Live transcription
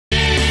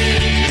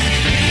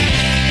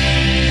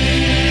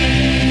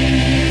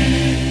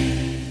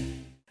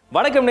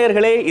வணக்கம்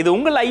நேயர்களே, இது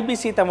உங்கள்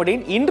ஐபிசி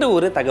தமிழின் இன்று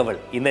ஒரு தகவல்.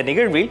 இந்த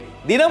நிகழ்வில்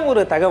தினம்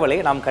ஒரு தகவலை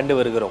நாம் கண்டு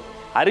வருகிறோம்.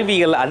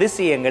 அறிவியல்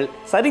அதிசயங்கள்,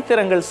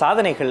 சரித்திரங்கள்,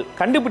 சாதனைகள்,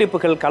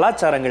 கண்டுபிடிப்புகள்,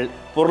 கலாச்சாரங்கள்,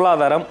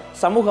 பொருளாதாரம்,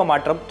 சமூக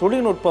மாற்றம்,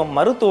 தொழில்நுட்பம்,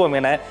 மருத்துவம்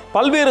என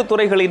பல்வேறு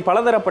துறைகளின்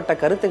பலதரப்பட்ட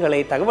கருத்துக்களை,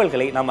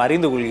 தகவல்களை நாம்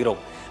அறிந்து கொள்கிறோம்.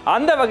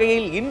 அந்த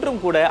வகையில்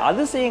இன்றும் கூட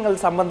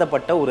அதிசயங்கள்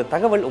சம்பந்தப்பட்ட ஒரு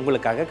தகவல்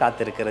உங்களுக்காக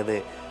காத்திருக்கிறது.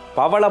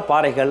 பவள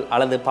பாறைகள்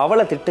அல்லது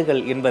பவள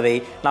திட்டுகள் என்பதை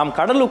நாம்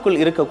கடலுக்குள்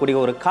இருக்கக்கூடிய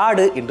ஒரு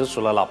காடு என்று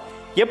சொல்லலாம்.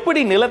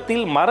 எப்படி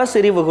நிலத்தில் மர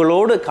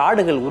செறிவுகளோடு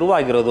காடுகள்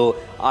உருவாகிறதோ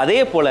அதே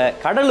போல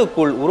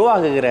கடலுக்குள்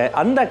உருவாகுகிற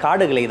அந்த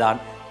காடுகளை தான்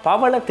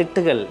பவள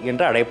திட்டுகள்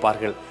என்று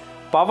அழைப்பார்கள்.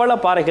 பவள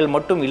பாறைகள்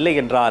மட்டும் இல்லை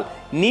என்றால்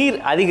நீர்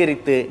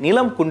அதிகரித்து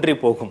நிலம் குன்றி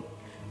போகும்.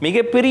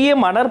 மிகப்பெரிய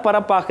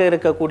மணற்பரப்பாக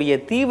இருக்கக்கூடிய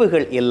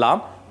தீவுகள்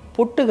எல்லாம்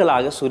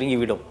புட்டுகளாக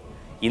சுருங்கிவிடும்.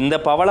 இந்த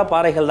பவள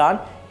பாறைகள் தான்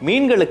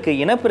மீன்களுக்கு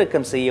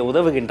இனப்பெருக்கம் செய்ய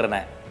உதவுகின்றன.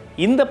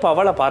 இந்த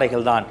பவள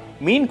பாறைகள் தான்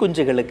மீன்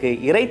குஞ்சுகளுக்கு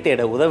இரை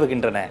தேட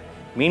உதவுகின்றன.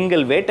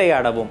 மீன்கள்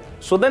வேட்டையாடவும்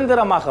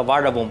சுதந்திரமாக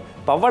வாழவும்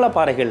பவள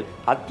பாறைகள்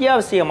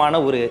அத்தியாவசியமான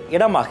ஒரு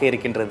இடமாக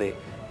இருக்கின்றது.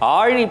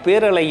 ஆழி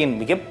பேரலையின்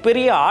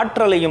மிகப்பெரிய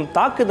ஆற்றலையும்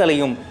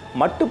தாக்குதலையும்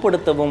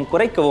மட்டுப்படுத்தவும்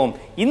குறைக்கவும்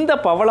இந்த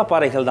பவள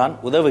பாறைகள் தான்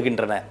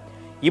உதவுகின்றன.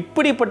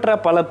 இப்படிப்பட்ட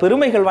பல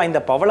பெருமைகள்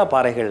வாய்ந்த பவள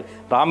பாறைகள்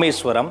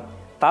ராமேஸ்வரம்,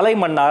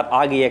 தலைமன்னார்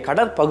ஆகிய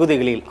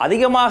கடற்பகுதிகளில்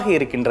அதிகமாக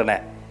இருக்கின்றன.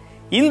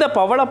 இந்த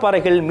பவள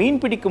பாறைகள்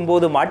மீன் பிடிக்கும்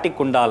போது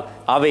மாட்டிக்கொண்டால்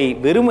அவை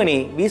வெறுமனே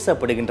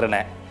வீசப்படுகின்றன.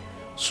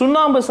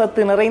 சுண்ணாம்பு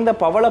சத்து நிறைந்த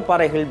பவள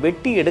பாறைகள்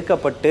வெட்டி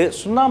எடுக்கப்பட்டு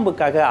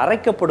சுண்ணாம்புக்காக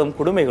அரைக்கப்படும்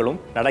கொடுமைகளும்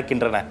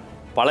நடக்கின்றன.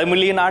 பல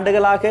மில்லியன்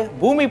ஆண்டுகளாக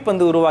பூமி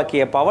பந்து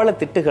உருவாக்கிய பவள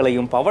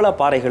திட்டுகளையும் பவள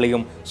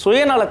பாறைகளையும்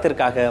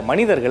சுயநலத்திற்காக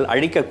மனிதர்கள்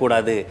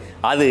அழிக்கக்கூடாது.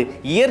 அது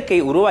இயற்கை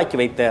உருவாக்கி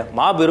வைத்த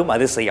மாபெரும்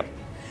அதிசயம்.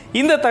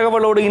 இந்த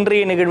தகவலோடு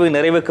இன்றைய நிகழ்வு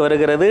நிறைவுக்கு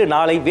வருகிறது.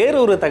 நாளை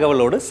வேறொரு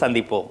தகவலோடு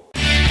சந்திப்போம்.